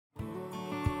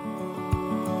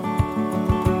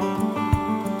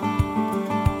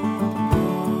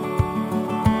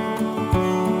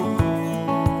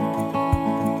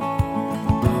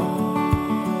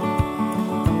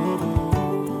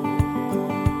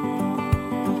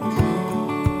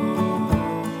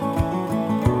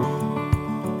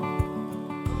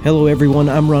Hello everyone,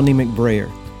 I'm Ronnie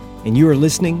McBrayer, and you are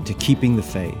listening to Keeping the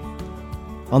Faith.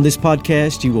 On this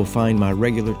podcast, you will find my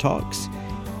regular talks,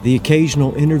 the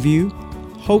occasional interview,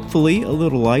 hopefully a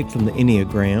little light from the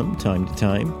Enneagram time to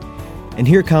time, and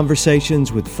hear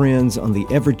conversations with friends on the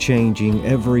ever-changing,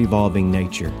 ever-evolving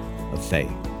nature of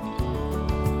faith.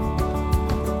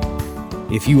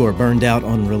 If you are burned out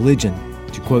on religion,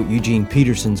 to quote Eugene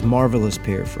Peterson's marvelous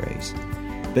paraphrase,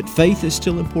 but faith is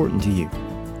still important to you,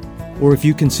 or if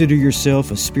you consider yourself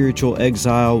a spiritual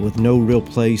exile with no real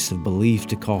place of belief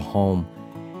to call home,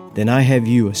 then I have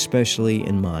you especially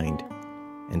in mind,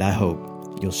 and I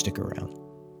hope you'll stick around.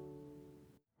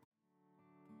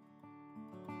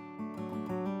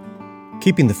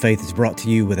 Keeping the Faith is brought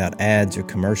to you without ads or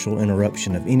commercial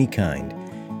interruption of any kind,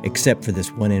 except for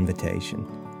this one invitation.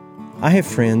 I have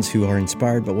friends who are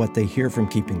inspired by what they hear from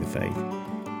Keeping the Faith,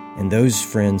 and those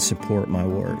friends support my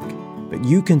work. But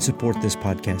you can support this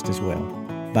podcast as well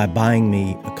by buying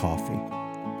me a coffee.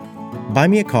 Buy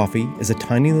Me a Coffee is a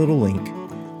tiny little link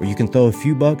where you can throw a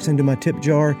few bucks into my tip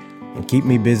jar and keep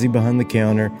me busy behind the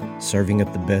counter serving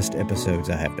up the best episodes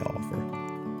I have to offer.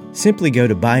 Simply go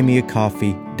to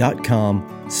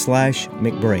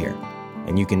buymeacoffee.com/McBrayer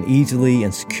and you can easily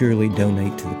and securely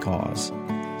donate to the cause.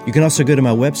 You can also go to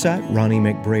my website,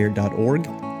 ronniemcbrayer.org,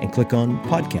 and click on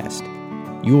Podcast.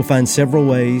 You will find several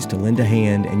ways to lend a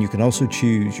hand, and you can also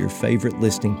choose your favorite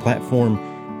listening platform,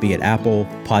 be it Apple,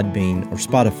 Podbean, or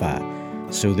Spotify,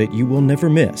 so that you will never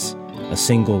miss a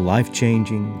single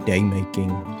life-changing, day-making,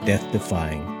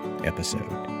 death-defying episode.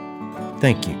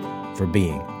 Thank you for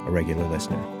being a regular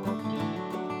listener.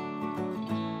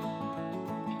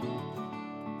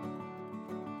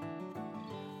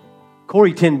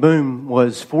 Corrie ten Boom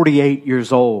was 48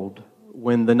 years old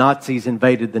when the Nazis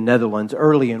invaded the Netherlands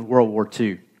early in World War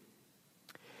II.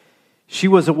 She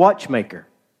was a watchmaker,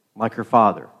 like her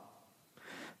father,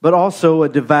 but also a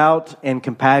devout and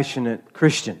compassionate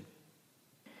Christian.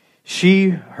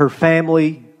 She, her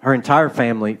family, her entire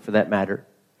family for that matter,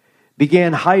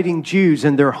 began hiding Jews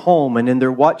in their home and in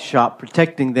their watch shop,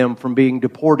 protecting them from being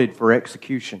deported for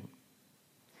execution.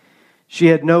 She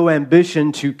had no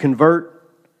ambition to convert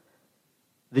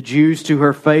the Jews to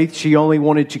her faith. She only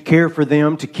wanted to care for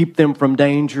them, to keep them from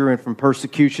danger and from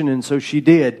persecution, and so she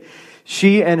did.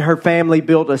 She and her family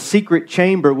built a secret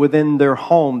chamber within their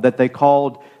home that they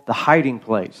called the hiding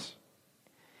place.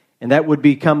 And that would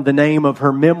become the name of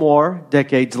her memoir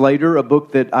decades later, a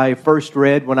book that I first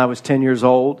read when I was 10 years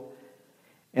old,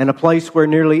 and a place where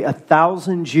nearly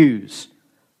 1,000 Jews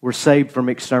were saved from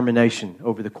extermination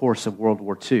over the course of World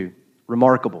War II.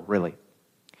 Remarkable, really.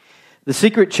 The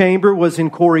secret chamber was in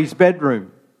Corrie's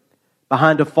bedroom,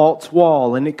 behind a false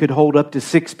wall, and it could hold up to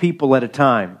 6 people at a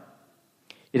time.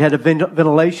 It had a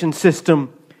ventilation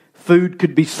system. Food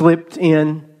could be slipped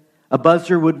in. A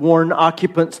buzzer would warn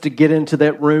occupants to get into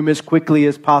that room as quickly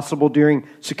as possible during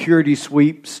security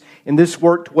sweeps. And this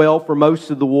worked well for most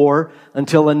of the war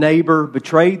until a neighbor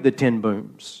betrayed the ten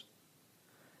Booms.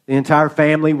 The entire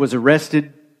family was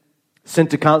arrested,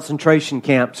 sent to concentration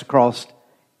camps across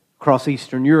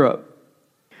Eastern Europe.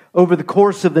 Over the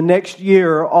course of the next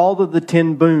year, all of the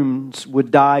ten Booms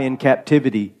would die in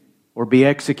captivity or be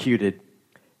executed,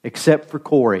 except for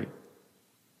Corrie.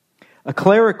 A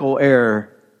clerical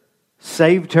error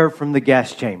saved her from the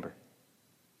gas chamber,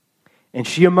 and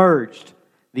she emerged,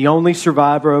 the only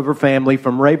survivor of her family,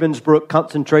 from Ravensbrück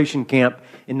concentration camp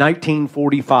in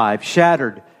 1945,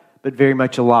 shattered but very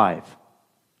much alive.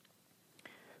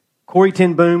 Corrie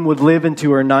ten Boom would live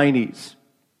into her 90s.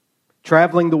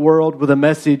 Traveling the world with a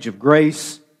message of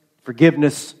grace,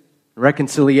 forgiveness, and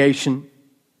reconciliation.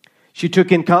 She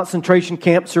took in concentration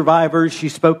camp survivors. She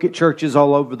spoke at churches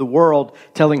all over the world,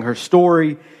 telling her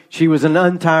story. She was an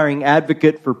untiring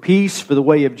advocate for peace, for the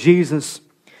way of Jesus.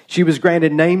 She was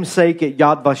granted namesake at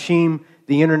Yad Vashem,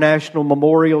 the international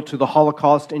memorial to the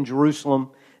Holocaust in Jerusalem,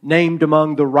 named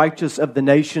among the righteous of the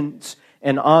nations,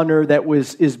 an honor that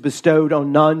is bestowed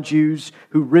on non-Jews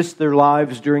who risked their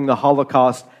lives during the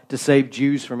Holocaust to save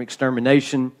Jews from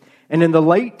extermination. And in the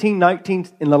late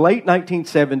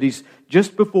 1970s,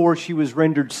 just before she was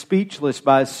rendered speechless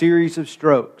by a series of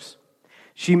strokes,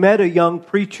 she met a young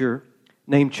preacher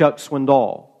named Chuck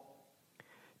Swindoll.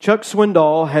 Chuck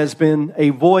Swindoll has been a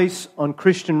voice on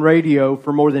Christian radio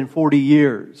for more than 40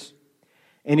 years.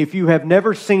 And if you have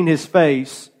never seen his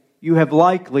face, you have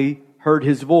likely heard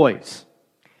his voice.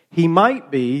 He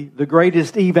might be the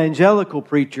greatest evangelical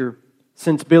preacher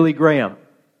since Billy Graham,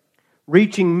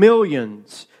 reaching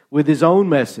millions with his own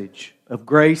message of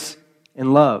grace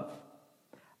and love.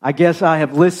 I guess I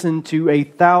have listened to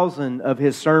 1,000 of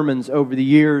his sermons over the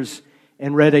years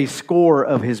and read a score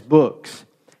of his books.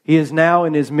 He is now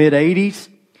in his mid-80s.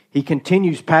 He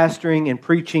continues pastoring and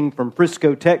preaching from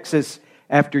Frisco, Texas,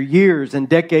 after years and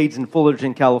decades in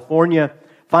Fullerton, California.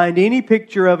 Find any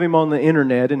picture of him on the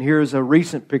internet, and here's a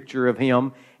recent picture of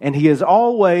him, and he is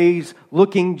always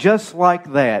looking just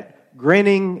like that,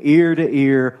 grinning ear to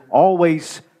ear,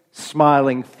 always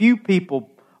smiling. Few people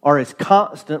are as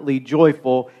constantly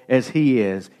joyful as he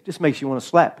is. Just makes you want to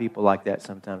slap people like that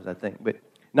sometimes, I think, but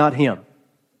not him.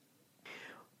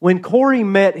 When Corey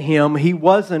met him, he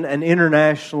wasn't an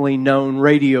internationally known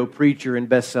radio preacher and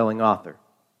best-selling author.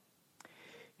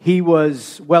 He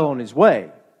was well on his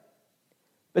way.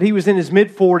 But he was in his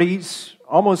mid-40s,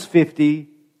 almost 50,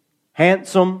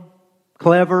 handsome,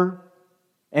 clever,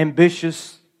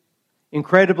 ambitious,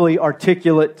 incredibly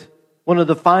articulate, one of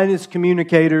the finest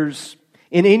communicators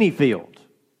in any field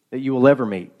that you will ever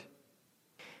meet.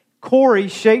 Corey,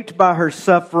 shaped by her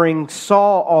suffering,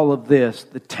 saw all of this,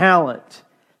 the talent,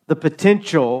 the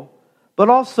potential, but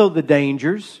also the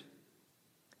dangers,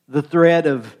 the threat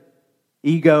of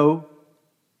ego,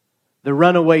 the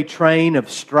runaway train of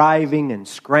striving and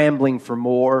scrambling for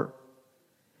more.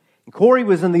 And Corey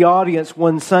was in the audience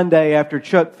one Sunday after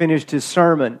Chuck finished his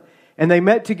sermon, and they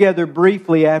met together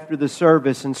briefly after the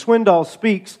service, and Swindoll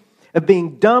speaks of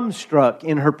being dumbstruck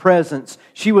in her presence.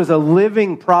 She was a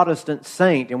living Protestant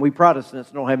saint, and we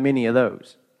Protestants don't have many of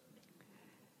those.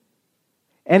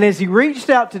 And as he reached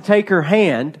out to take her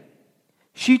hand,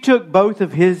 she took both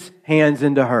of his hands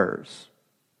into hers.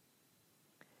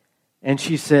 And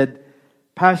she said,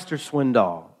 "Pastor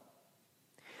Swindoll,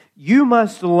 you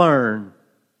must learn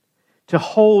to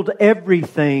hold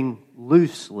everything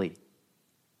loosely,"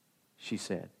 she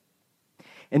said.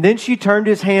 And then she turned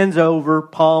his hands over,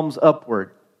 palms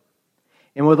upward.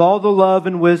 And with all the love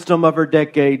and wisdom of her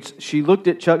decades, she looked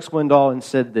at Chuck Swindoll and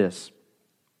said this: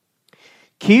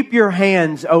 "Keep your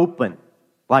hands open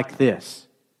like this.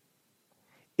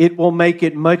 It will make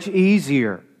it much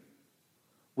easier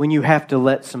when you have to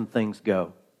let some things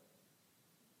go."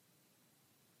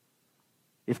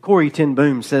 If Corrie ten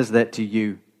Boom says that to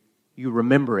you, you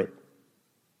remember it.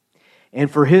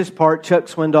 And for his part, Chuck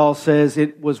Swindoll says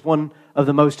it was one of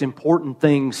the most important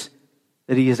things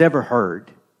that he has ever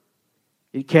heard.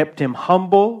 It kept him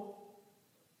humble,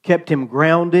 kept him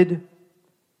grounded,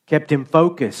 kept him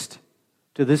focused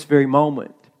to this very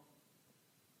moment.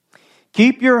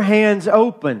 Keep your hands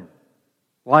open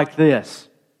like this.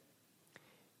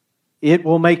 It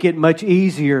will make it much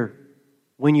easier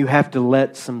when you have to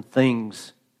let some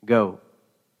things go.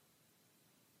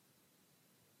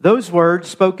 Those words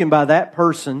spoken by that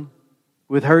person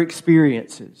with her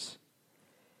experiences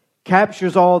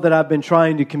captures all that I've been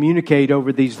trying to communicate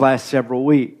over these last several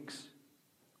weeks.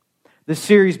 This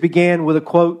series began with a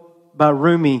quote by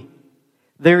Rumi: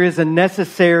 "There is a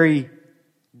necessary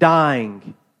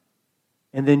dying,"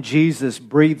 and then Jesus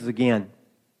breathes again.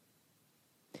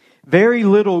 "Very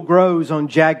little grows on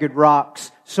jagged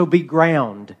rocks, so be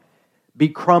ground, be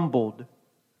crumbled,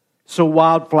 so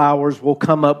wildflowers will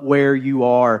come up where you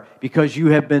are, because you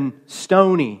have been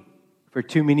stony for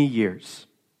too many years.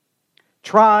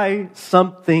 Try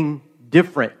something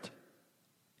different.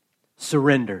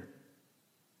 Surrender."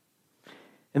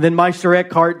 And then Meister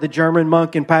Eckhart, the German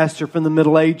monk and pastor from the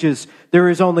Middle Ages: "There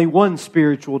is only one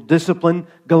spiritual discipline,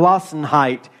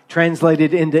 Gelassenheit,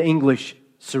 translated into English,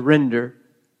 surrender."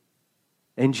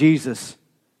 And Jesus: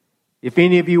 "If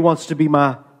any of you wants to be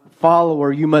my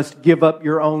follower, you must give up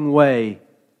your own way.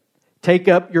 Take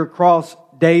up your cross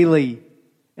daily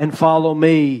and follow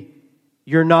me.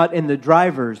 You're not in the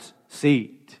driver's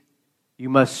seat. You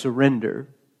must surrender."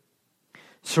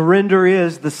 Surrender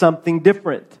is the something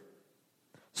different.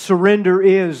 Surrender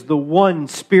is the one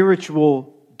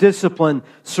spiritual discipline.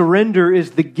 Surrender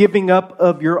is the giving up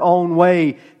of your own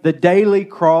way, the daily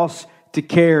cross to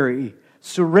carry.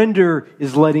 Surrender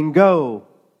is letting go,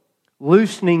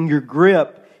 loosening your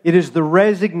grip. It is the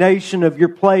resignation of your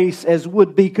place as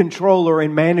would-be controller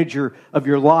and manager of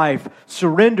your life.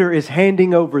 Surrender is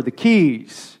handing over the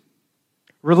keys,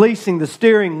 releasing the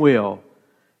steering wheel,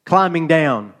 climbing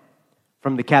down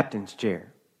from the captain's chair.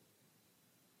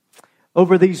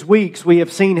 Over these weeks, we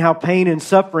have seen how pain and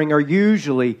suffering are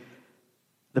usually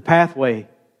the pathway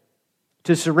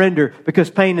to surrender,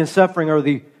 because pain and suffering are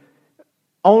the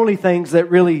only things that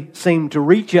really seem to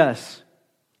reach us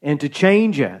and to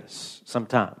change us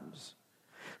sometimes.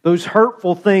 Those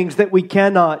hurtful things that we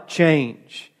cannot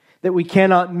change, that we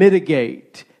cannot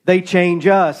mitigate, They change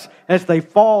us as they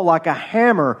fall like a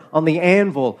hammer on the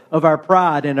anvil of our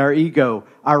pride and our ego,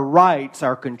 our rights,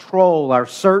 our control, our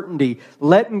certainty,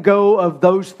 letting go of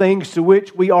those things to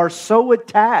which we are so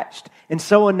attached and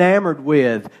so enamored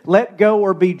with. Let go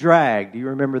or be dragged. Do you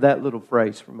remember that little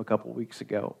phrase from a couple weeks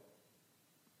ago?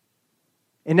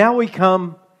 And now we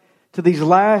come to these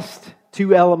last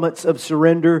two elements of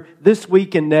surrender this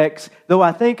week and next, though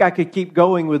I think I could keep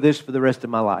going with this for the rest of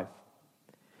my life.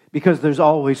 Because there's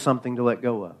always something to let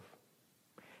go of.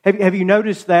 Have you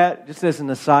noticed that, just as an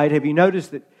aside, have you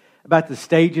noticed that about the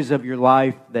stages of your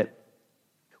life that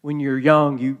when you're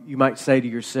young, you might say to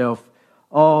yourself,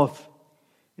 oh,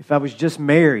 if I was just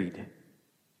married,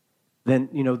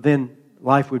 then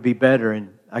life would be better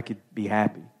and I could be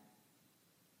happy.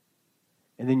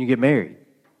 And then you get married.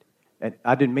 And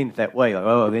I didn't mean it that way,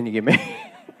 like, then you get married.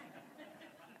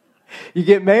 You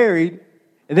get married,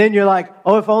 and then you're like,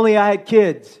 oh, if only I had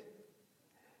kids.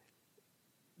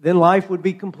 Then life would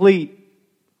be complete.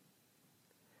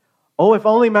 Oh, if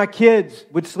only my kids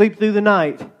would sleep through the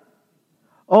night.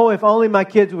 Oh, if only my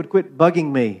kids would quit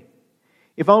bugging me.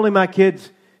 If only my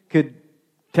kids could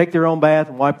take their own bath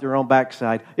and wipe their own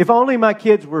backside. If only my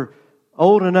kids were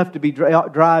old enough to be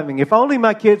driving. If only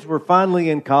my kids were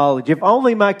finally in college. If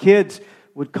only my kids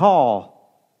would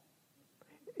call.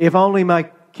 If only my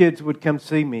kids would come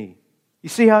see me. You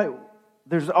see how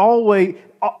there's always,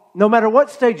 no matter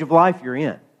what stage of life you're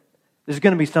in, there's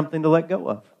going to be something to let go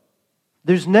of.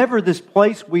 There's never this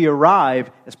place we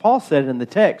arrive, as Paul said in the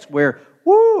text, where,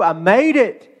 woo, I made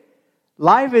it.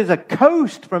 Life is a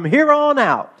coast from here on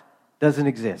out. Doesn't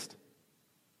exist.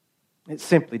 It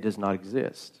simply does not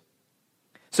exist.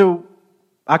 So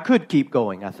I could keep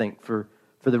going, I think, for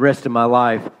the rest of my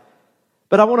life.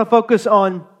 But I want to focus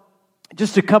on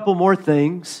just a couple more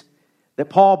things that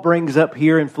Paul brings up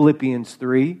here in Philippians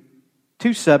 3.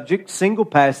 Two subjects, single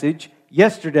passage,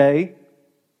 yesterday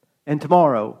and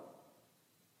tomorrow.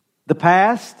 The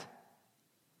past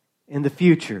and the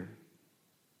future.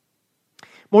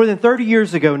 More than 30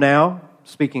 years ago now,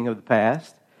 speaking of the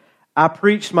past, I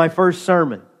preached my first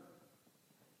sermon.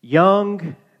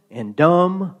 Young and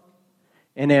dumb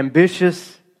and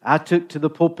ambitious, I took to the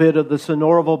pulpit of the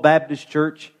Sonoraville Baptist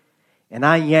Church and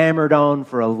I yammered on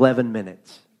for 11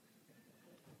 minutes.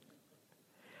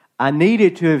 I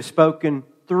needed to have spoken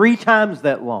 3 times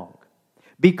that long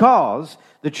because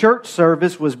the church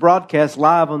service was broadcast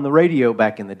live on the radio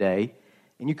back in the day,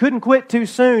 and you couldn't quit too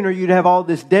soon or you'd have all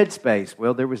this dead space.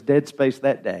 Well, there was dead space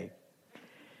that day.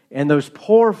 And those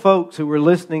poor folks who were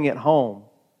listening at home,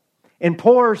 and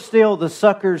poorer still, the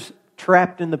suckers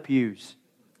trapped in the pews,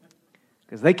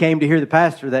 because they came to hear the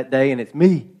pastor that day, and it's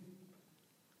me.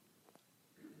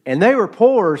 And they were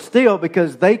poorer still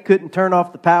because they couldn't turn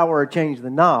off the power or change the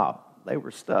knob. They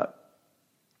were stuck.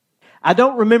 I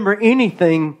don't remember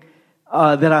anything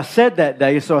that I said that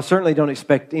day, so I certainly don't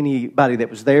expect anybody that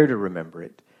was there to remember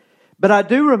it. But I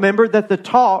do remember that the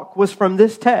talk was from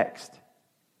this text.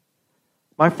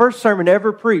 My first sermon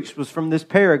ever preached was from this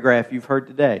paragraph you've heard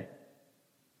today.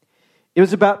 It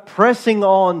was about pressing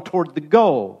on toward the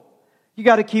goal. You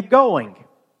got to keep going.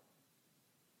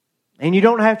 And you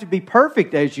don't have to be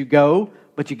perfect as you go,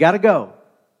 but you got to go.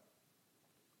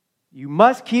 You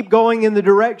must keep going in the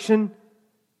direction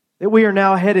that we are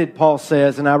now headed, Paul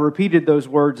says, and I repeated those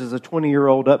words as a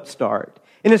 20-year-old upstart.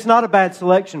 And it's not a bad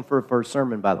selection for a first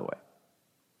sermon, by the way.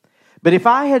 But if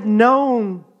I had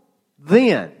known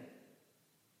then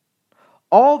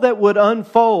all that would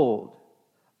unfold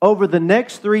over the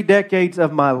next 3 decades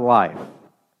of my life,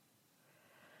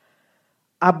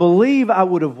 I believe I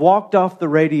would have walked off the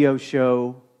radio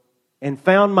show and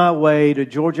found my way to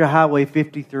Georgia Highway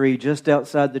 53 just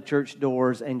outside the church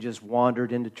doors and just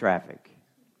wandered into traffic.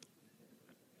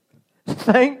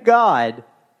 Thank God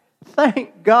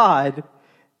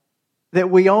that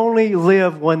we only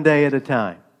live one day at a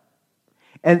time.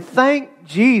 And thank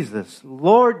Jesus,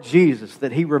 Lord Jesus,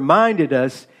 that He reminded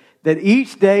us that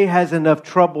each day has enough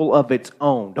trouble of its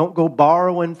own. Don't go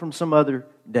borrowing from some other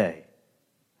day.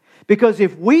 Because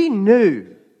if we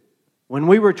knew when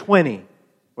we were 20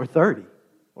 or 30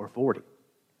 or 40,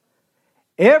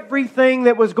 everything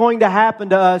that was going to happen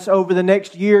to us over the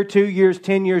next year, 2 years,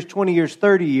 10 years, 20 years,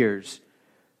 30 years,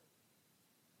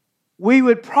 we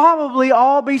would probably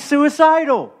all be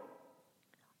suicidal.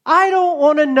 I don't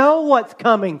want to know what's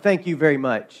coming, thank you very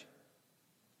much.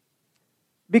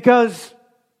 Because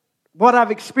what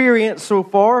I've experienced so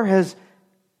far has,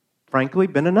 frankly,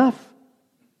 been enough.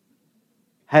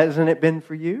 Hasn't it been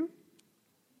for you?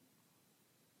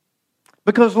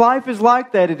 Because life is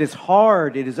like that. It is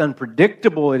hard. It is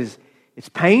unpredictable. It's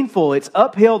painful. It's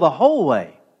uphill the whole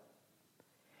way.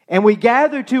 And we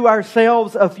gather to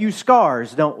ourselves a few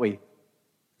scars, don't we?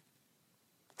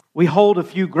 We hold a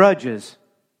few grudges,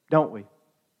 don't we?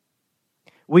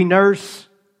 We nurse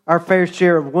our fair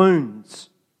share of wounds,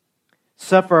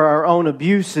 suffer our own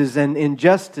abuses and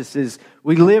injustices.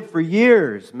 We live for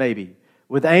years, maybe,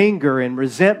 with anger and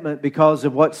resentment because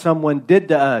of what someone did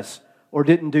to us or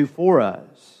didn't do for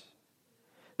us.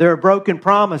 There are broken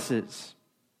promises,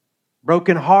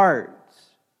 broken hearts,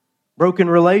 broken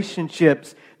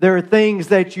relationships. There are things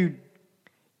that you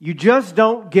just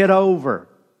don't get over.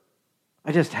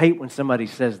 I just hate when somebody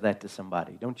says that to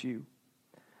somebody, don't you?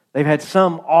 They've had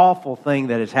some awful thing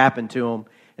that has happened to them,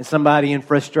 and somebody in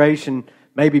frustration,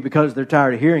 maybe because they're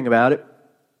tired of hearing about it,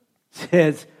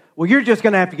 says, well, you're just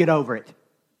going to have to get over it.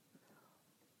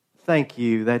 Thank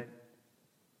you. That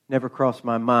never crossed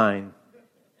my mind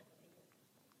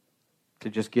to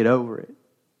just get over it.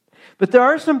 But there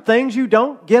are some things you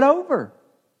don't get over.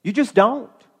 You just don't.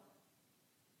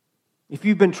 If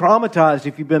you've been traumatized,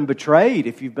 if you've been betrayed,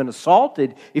 if you've been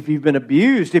assaulted, if you've been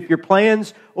abused, if your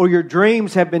plans or your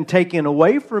dreams have been taken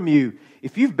away from you,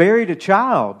 if you've buried a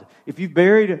child, if you've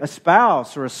buried a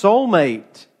spouse or a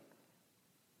soulmate,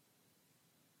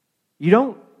 you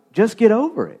don't just get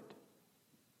over it.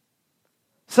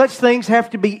 Such things have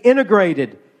to be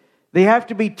integrated. They have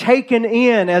to be taken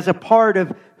in as a part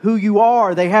of who you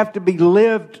are. They have to be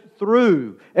lived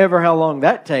through, ever how long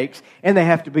that takes, and they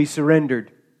have to be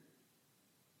surrendered.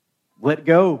 Let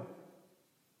go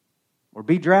or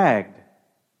be dragged.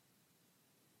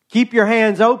 Keep your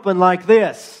hands open like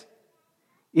this.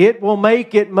 It will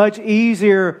make it much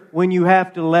easier when you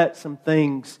have to let some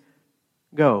things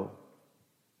go.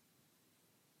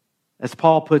 As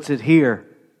Paul puts it here,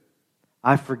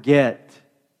 I forget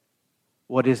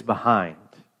what is behind.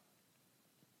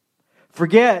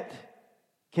 Forget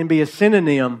can be a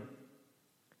synonym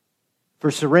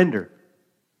for surrender.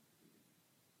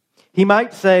 He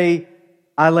might say,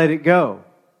 I let it go.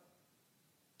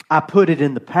 I put it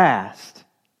in the past.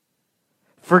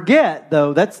 Forget,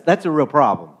 though, that's a real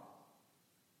problem.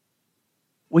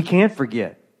 We can't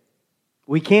forget.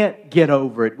 We can't get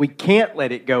over it. We can't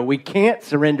let it go. We can't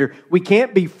surrender. We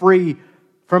can't be free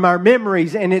from our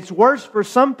memories. And it's worse for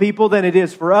some people than it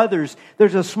is for others.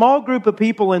 There's a small group of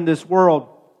people in this world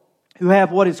who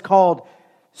have what is called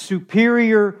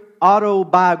superior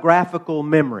autobiographical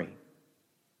memory.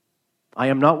 I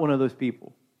am not one of those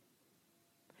people.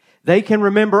 They can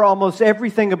remember almost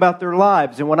everything about their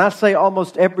lives. And when I say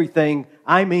almost everything,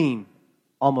 I mean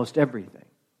almost everything.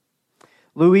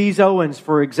 Louise Owens,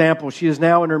 for example, she is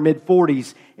now in her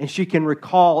mid-40s, and she can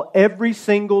recall every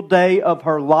single day of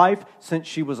her life since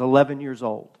she was 11 years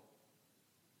old.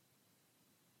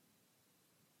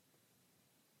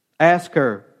 Ask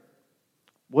her,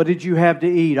 what did you have to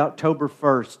eat October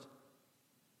 1st,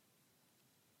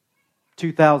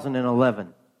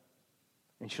 2011?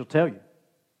 And she'll tell you.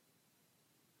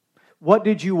 What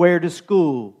did you wear to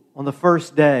school on the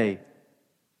first day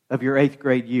of your 8th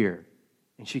grade year?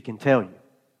 And she can tell you.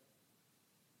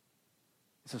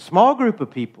 It's a small group of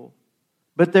people,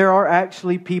 but there are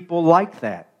actually people like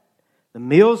that. The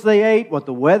meals they ate, what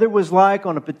the weather was like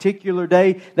on a particular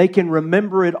day, they can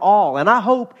remember it all. And I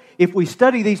hope if we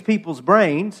study these people's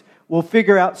brains, we'll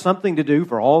figure out something to do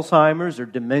for Alzheimer's or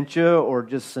dementia or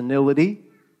just senility.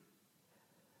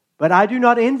 But I do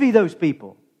not envy those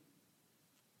people.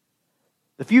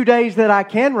 The few days that I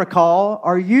can recall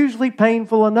are usually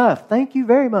painful enough. Thank you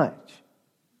very much.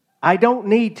 I don't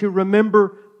need to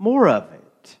remember more of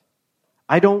it.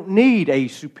 I don't need a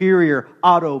superior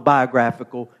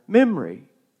autobiographical memory.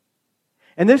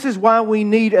 And this is why we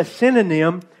need a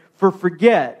synonym for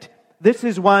forget. This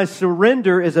is why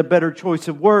surrender is a better choice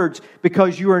of words,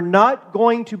 because you are not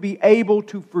going to be able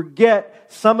to forget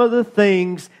some of the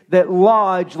things that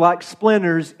lodge like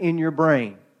splinters in your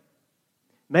brain.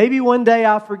 Maybe one day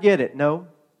I'll forget it. No,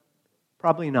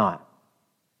 probably not.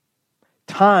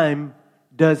 Time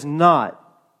does not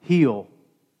heal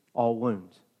all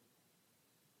wounds.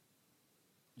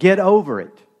 Get over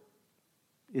it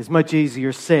is much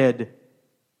easier said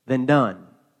than done.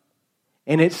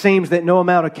 And it seems that no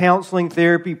amount of counseling,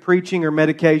 therapy, preaching, or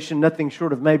medication, nothing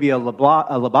short of maybe a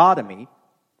lobotomy,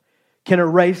 can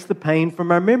erase the pain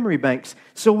from our memory banks.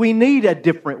 So we need a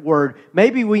different word.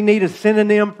 Maybe we need a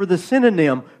synonym for the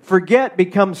synonym. Forget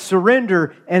becomes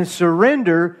surrender, and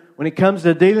surrender, when it comes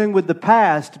to dealing with the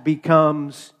past,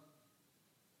 becomes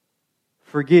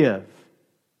forgive.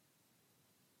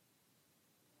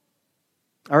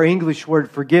 Our English word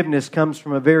forgiveness comes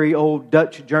from a very old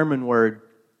Dutch-German word,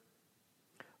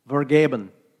 vergeben.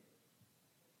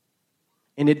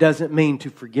 And it doesn't mean to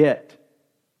forget.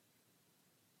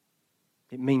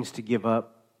 It means to give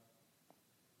up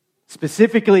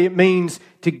Specifically, it means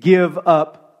to give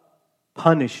up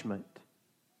punishment.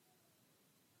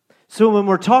 So when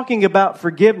we're talking about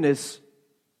forgiveness,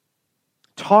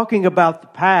 talking about the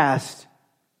past,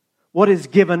 what is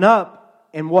given up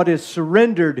and what is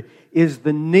surrendered is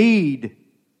the need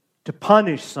to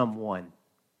punish someone.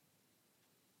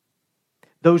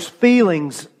 Those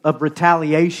feelings of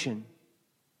retaliation,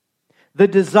 the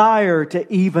desire to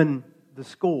even the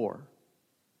score.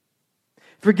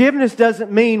 Forgiveness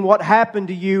doesn't mean what happened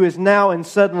to you is now and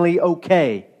suddenly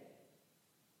okay.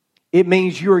 It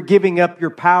means you are giving up your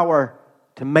power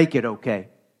to make it okay.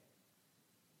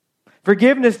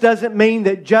 Forgiveness doesn't mean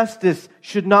that justice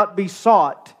should not be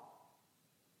sought.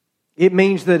 It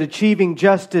means that achieving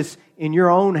justice in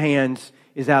your own hands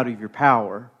is out of your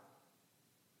power.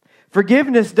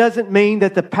 Forgiveness doesn't mean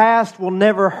that the past will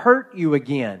never hurt you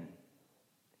again.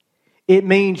 It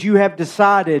means you have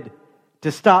decided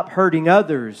to stop hurting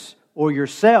others or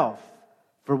yourself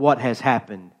for what has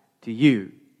happened to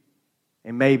you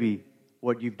and maybe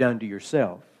what you've done to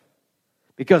yourself.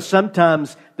 Because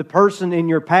sometimes the person in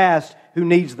your past who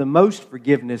needs the most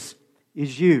forgiveness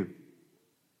is you.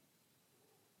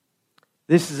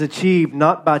 This is achieved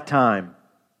not by time,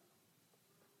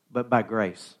 but by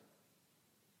grace.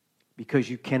 Because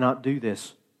you cannot do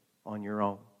this on your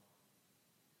own.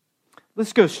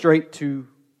 Let's go straight to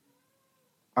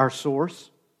our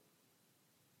source.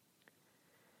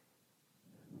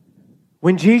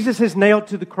 When Jesus is nailed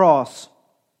to the cross,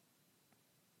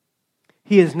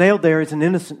 He is nailed there as an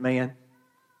innocent man.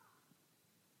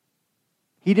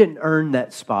 He didn't earn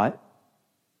that spot.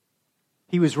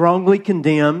 He was wrongly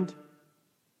condemned,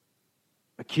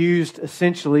 accused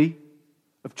essentially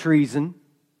of treason,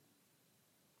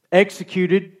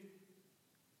 executed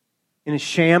in a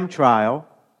sham trial.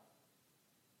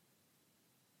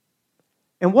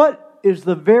 And what is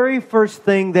the very first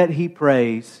thing that he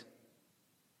prays?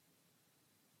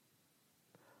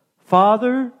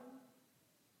 Father,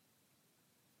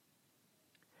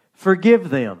 forgive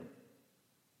them.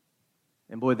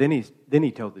 And boy, then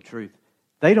he told the truth.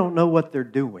 They don't know what they're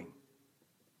doing.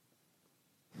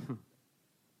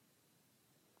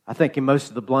 I think in most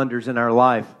of the blunders in our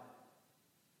life,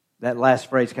 that last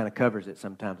phrase kind of covers it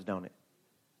sometimes, don't it?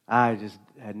 I just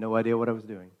had no idea what I was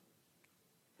doing.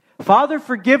 Father,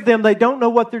 forgive them. They don't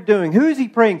know what they're doing. Who is he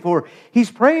praying for?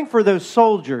 He's praying for those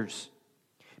soldiers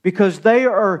because they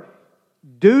are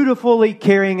dutifully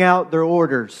carrying out their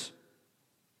orders.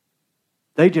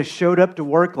 They just showed up to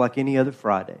work like any other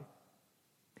Friday.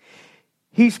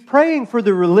 He's praying for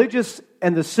the religious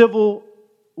and the civil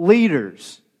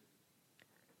leaders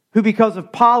who, because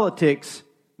of politics,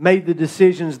 made the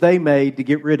decisions they made to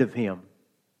get rid of him.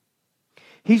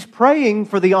 He's praying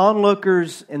for the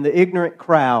onlookers and the ignorant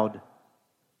crowd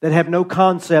that have no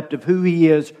concept of who he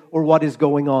is or what is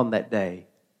going on that day.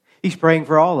 He's praying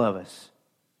for all of us.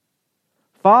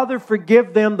 Father,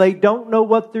 forgive them. They don't know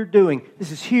what they're doing.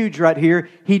 This is huge right here.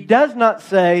 He does not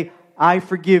say, I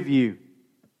forgive you.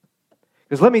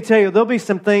 Because let me tell you, there'll be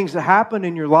some things that happen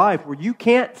in your life where you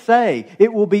can't say,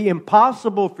 it will be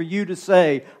impossible for you to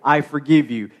say, I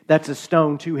forgive you. That's a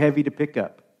stone too heavy to pick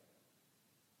up.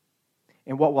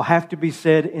 And what will have to be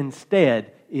said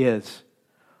instead is,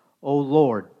 oh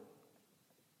Lord,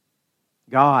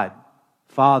 God,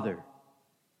 Father,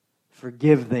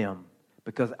 forgive them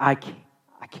because I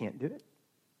can't do it.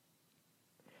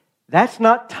 That's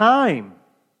not time.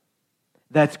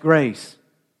 That's grace.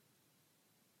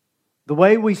 The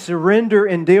way we surrender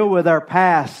and deal with our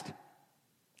past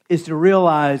is to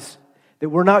realize that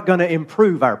we're not going to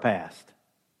improve our past.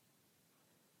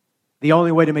 The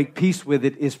only way to make peace with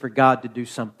it is for God to do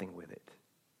something with it.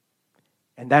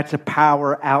 And that's a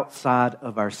power outside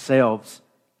of ourselves,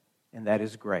 and that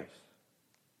is grace.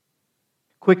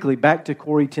 Quickly, back to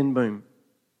Corrie ten Boom.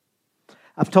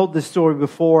 I've told this story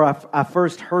before. I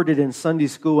first heard it in Sunday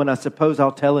school, and I suppose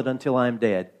I'll tell it until I am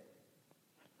dead.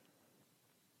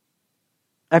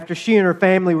 After she and her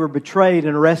family were betrayed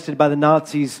and arrested by the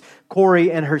Nazis,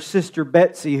 Corrie and her sister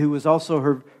Betsy, who was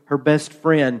also her best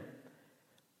friend,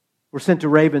 were sent to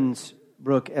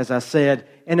Ravensbrück, as I said.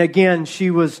 And again,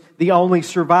 she was the only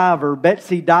survivor.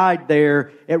 Betsy died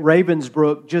there at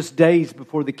Ravensbrück just days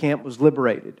before the camp was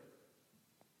liberated.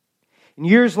 And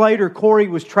years later, Corrie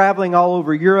was traveling all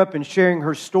over Europe and sharing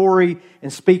her story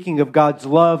and speaking of God's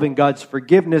love and God's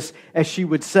forgiveness, as she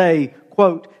would say,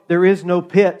 quote, there is no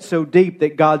pit so deep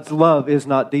that God's love is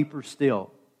not deeper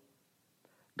still.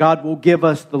 God will give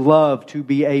us the love to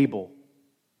be able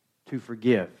to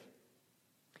forgive.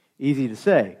 Easy to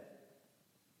say.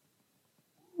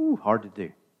 Ooh, hard to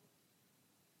do.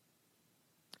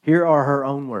 Here are her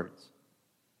own words.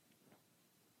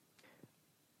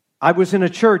 I was in a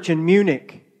church in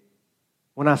Munich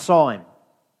when I saw him.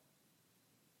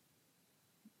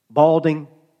 Balding,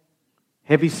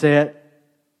 heavy set,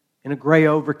 in a gray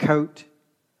overcoat,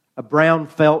 a brown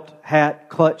felt hat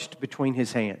clutched between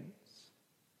his hands.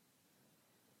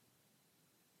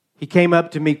 He came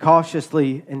up to me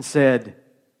cautiously and said,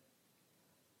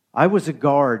 "I was a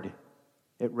guard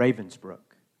at Ravensbrück."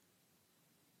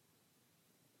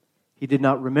 He did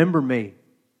not remember me,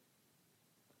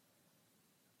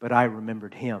 but I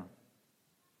remembered him.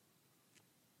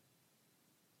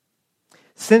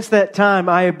 "Since that time,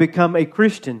 I have become a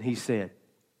Christian," he said.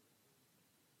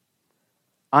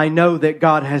 "I know that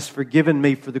God has forgiven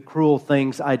me for the cruel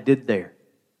things I did there."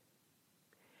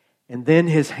 And then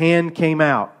his hand came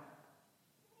out.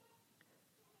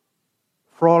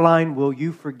 "Fräulein, will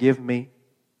you forgive me?"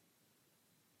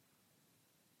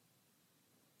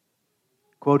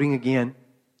 Quoting again,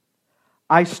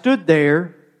 "I stood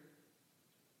there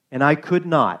and I could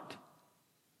not.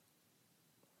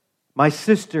 My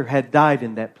sister had died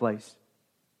in that place.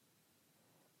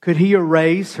 Could he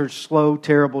erase her slow,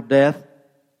 terrible death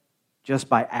just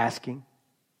by asking?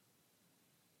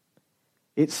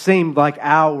 It seemed like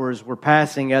hours were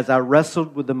passing as I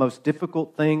wrestled with the most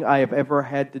difficult thing I have ever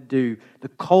had to do, the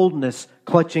coldness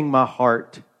clutching my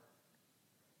heart.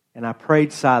 And I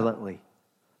prayed silently,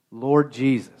 'Lord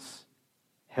Jesus,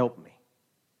 help me.'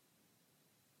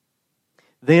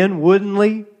 Then,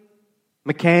 woodenly,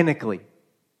 mechanically,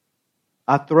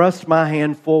 I thrust my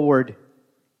hand forward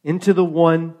into the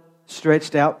one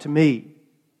stretched out to me.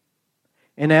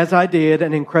 And as I did,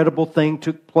 an incredible thing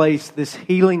took place. This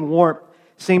healing warmth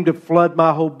seemed to flood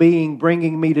my whole being,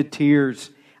 bringing me to tears.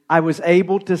 I was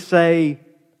able to say,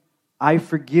 'I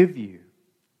forgive you.'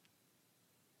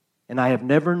 And I have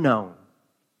never known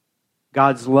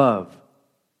God's love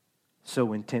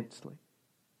so intensely."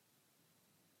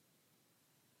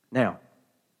 Now,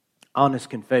 honest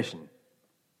confession,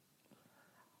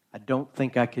 I don't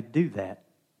think I could do that.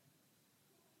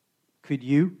 Could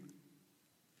you?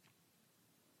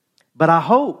 But I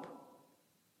hope,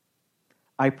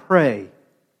 I pray,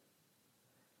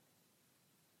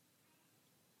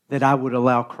 that I would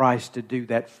allow Christ to do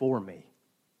that for me.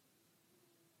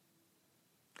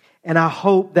 And I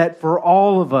hope that for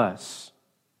all of us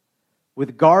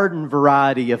with garden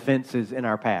variety offenses in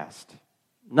our past,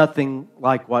 nothing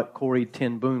like what Corrie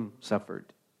ten Boom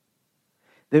suffered,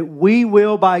 that we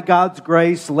will, by God's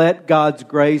grace, let God's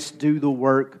grace do the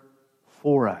work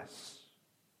for us.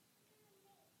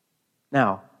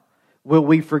 Now, will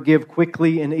we forgive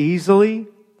quickly and easily?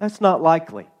 That's not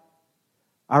likely.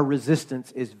 Our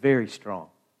resistance is very strong.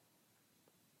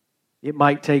 It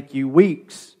might take you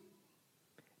weeks.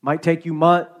 It might take you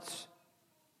months.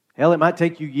 Hell, it might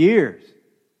take you years.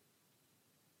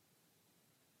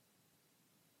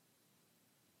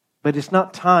 But it's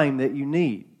not time that you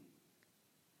need.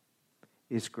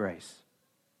 It's grace.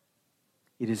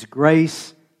 It is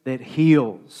grace that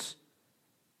heals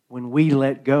when we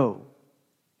let go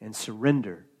and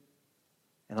surrender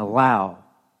and allow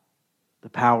the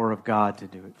power of God to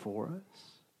do it for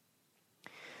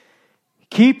us.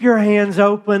 Keep your hands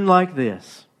open like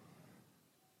this.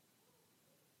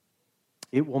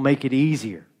 It will make it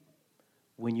easier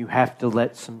when you have to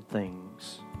let some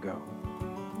things go.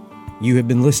 You have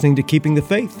been listening to Keeping the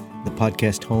Faith, the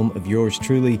podcast home of yours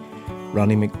truly,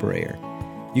 Ronnie McBrayer.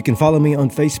 You can follow me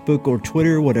on Facebook or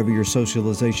Twitter, whatever your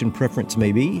socialization preference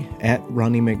may be. At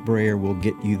Ronnie McBrayer will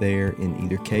get you there in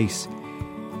either case.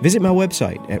 Visit my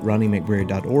website at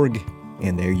ronniemcbrayer.org,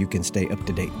 and there you can stay up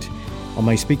to date on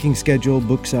my speaking schedule,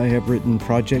 books I have written,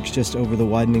 projects just over the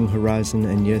widening horizon,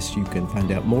 and yes, you can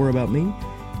find out more about me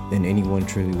than anyone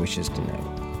truly wishes to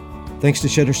know. Thanks to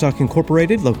Shutterstock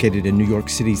Incorporated, located in New York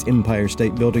City's Empire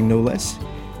State Building, no less,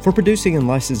 for producing and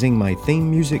licensing my theme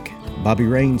music. Bobby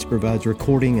Raines provides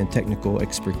recording and technical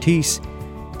expertise.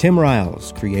 Tim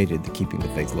Riles created the Keeping the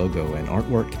Faith logo and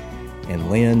artwork. And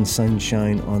Lynn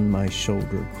Sunshine on My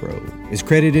Shoulder Crow is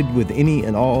credited with any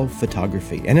and all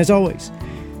photography. And as always,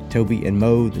 Toby and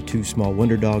Mo, the two small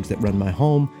wonder dogs that run my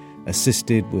home,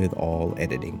 assisted with all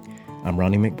editing. I'm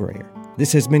Ronnie McBrayer.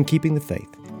 This has been Keeping the Faith,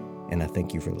 and I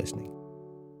thank you for listening.